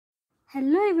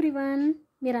Hello everyone,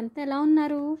 మీరంతా ఎలా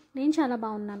ఉన్నారు? నేను చాలా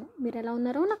బాగున్నాను. మీరు ఎలా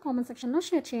ఉన్నారో నా కామెంట్ సెక్షన్లో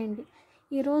షేర్ చేయండి.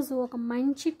 ఈరోజు ఒక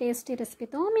మంచి టేస్టీ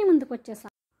రెసిపీతో మీ ముందుకు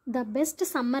వచ్చేసాను. ద బెస్ట్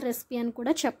సమ్మర్ రెసిపీ అని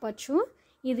కూడా చెప్పొచ్చు.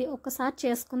 ఇది ఒకసారి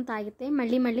చేసుకుని తాగితే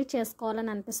మళ్ళీ మళ్ళీ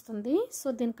చేసుకోవాలని అనిపిస్తుంది. సో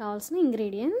దీనికి కావాల్సిన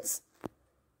ఇంగ్రీడియంట్స్,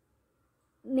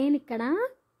 నేను ఇక్కడ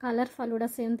కలర్ ఫలూడా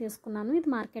సేవ్ తీసుకున్నాను. ఇది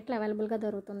మార్కెట్లో అవైలబుల్గా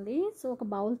దొరుకుతుంది. సో ఒక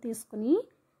బౌల్ తీసుకుని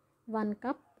 1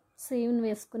 కప్ సేవ్ని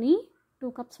వేసుకుని 2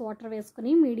 కప్స్ వాటర్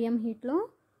వేసుకుని మీడియం హీట్లో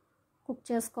కుక్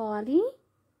చేసుకోవాలి.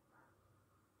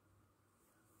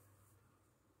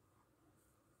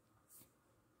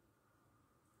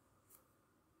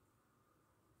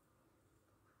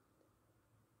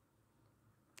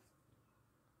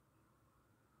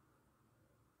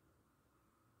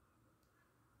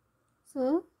 సో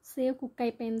సేవ్ కుక్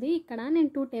అయిపోయింది. ఇక్కడ నేను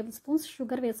 2 టేబుల్ స్పూన్స్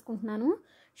షుగర్ వేసుకుంటున్నాను.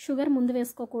 షుగర్ ముందు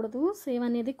వేసుకోకూడదు, సేవ్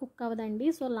అనేది కుక్ అవ్వదండి.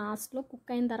 సో లాస్ట్లో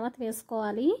కుక్ అయిన తర్వాత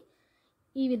వేసుకోవాలి.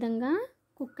 ఈ విధంగా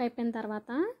కుక్ అయిపోయిన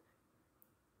తర్వాత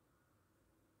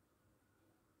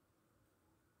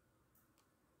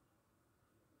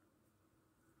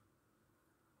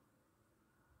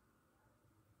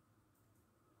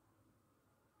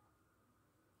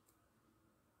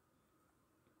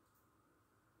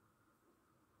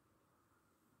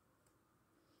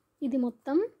ఇది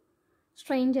మొత్తం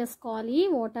స్ట్రెయిన్ చేసుకోవాలి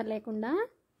వాటర్ లేకుండా.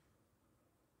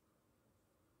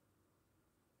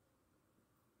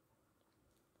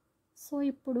 సో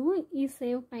ఇప్పుడు ఈ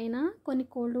సేవ్ పైన కొన్ని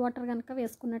కోల్డ్ వాటర్ కనుక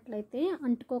వేసుకున్నట్లయితే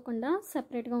అంటుకోకుండా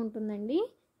సెపరేట్గా ఉంటుందండి.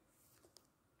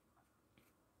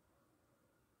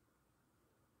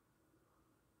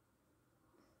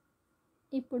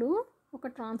 ఇప్పుడు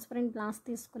ఒక ట్రాన్స్పరెంట్ గ్లాస్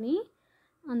తీసుకుని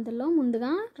అందులో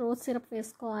ముందుగా రోజ్ సిరప్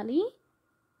వేసుకోవాలి.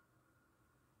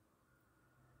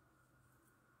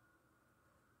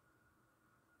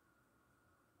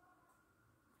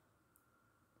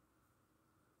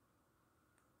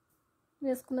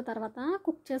 వేసుకున్న తర్వాత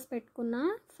కుక్ చేసి పెట్టుకున్న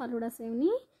ఫలూడా సేవ్ని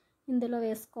ఇందులో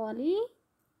వేసుకోవాలి.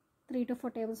 3 to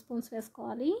 4 టేబుల్ స్పూన్స్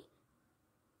వేసుకోవాలి.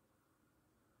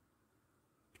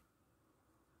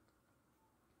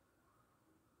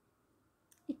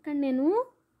 ఇక్కడ నేను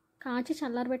కాచి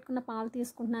చల్లారబెట్టుకున్న పాలు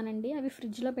తీసుకుంటున్నానండి. అవి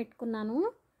ఫ్రిడ్జ్లో పెట్టుకున్నాను.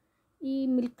 ఈ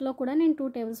మిల్క్లో కూడా నేను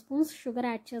 2 టేబుల్ స్పూన్స్ షుగర్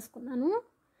యాడ్ చేసుకున్నాను.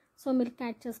 సో మిల్క్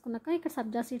యాడ్ చేసుకున్నాక ఇక్కడ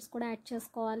సబ్జా సీడ్స్ కూడా యాడ్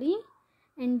చేసుకోవాలి.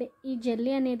 అండ్ ఈ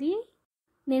జెల్లీ అనేది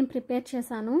నేను ప్రిపేర్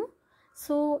చేశాను.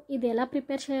 సో ఇది ఎలా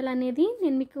ప్రిపేర్ చేయాలనేది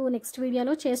నేను మీకు నెక్స్ట్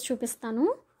వీడియోలో చేసి చూపిస్తాను.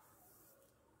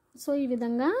 సో ఈ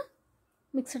విధంగా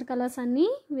మిక్స్డ్ కలర్స్ అన్నీ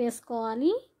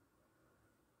వేసుకోవాలి.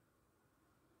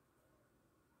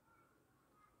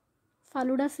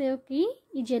 ఫలూడా సేవ్కి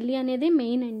ఈ జెల్లీ అనేది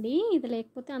మెయిన్ అండి. ఇది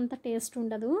లేకపోతే అంత టేస్ట్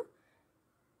ఉండదు.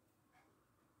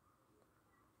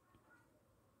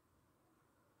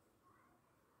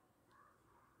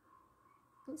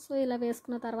 సో ఇలా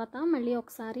వేసుకున్న తర్వాత మళ్ళీ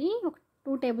ఒకసారి ఒక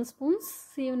 2 టేబుల్ స్పూన్స్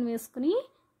సేవ్ని వేసుకుని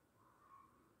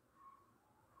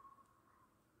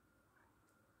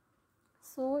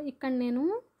సో ఇక్కడ నేను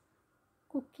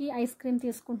కుక్కీ ఐస్ క్రీమ్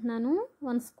తీసుకుంటున్నాను.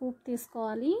 1 స్కూప్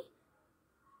తీసుకోవాలి.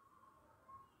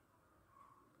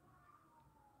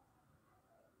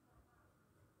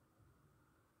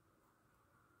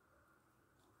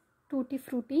 టూటీ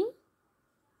ఫ్రూటీ,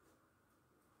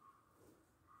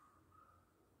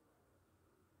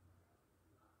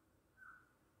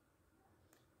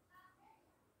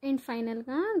 అండ్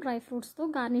ఫైనల్గా డ్రై ఫ్రూట్స్తో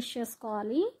గార్నిష్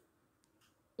చేసుకోవాలి.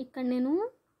 ఇక్కడ నేను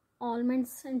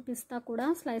ఆల్మండ్స్ అండ్ పిస్తా కూడా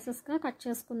స్లైసెస్గా కట్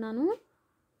చేసుకున్నాను.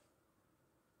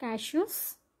 క్యాష్యూస్,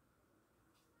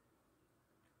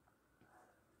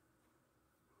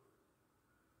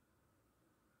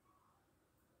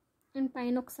 అండ్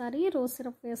పైన ఒకసారి రోజ్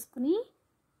సిరప్ వేసుకుని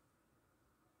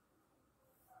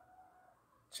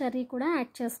చెర్రీ కూడా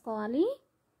యాడ్ చేసుకోవాలి.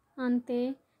 అంతే,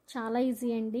 చాలా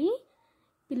ఈజీ అండి.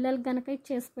 పిల్లలకి కనుక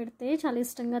చేసి పెడితే చాలా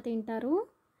ఇష్టంగా తింటారు.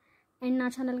 అండ్ నా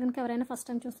ఛానల్ కనుక ఎవరైనా ఫస్ట్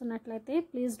టైం చూస్తున్నట్లయితే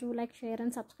please do like, share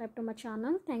and subscribe to my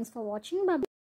channel. Thanks for watching. Bye.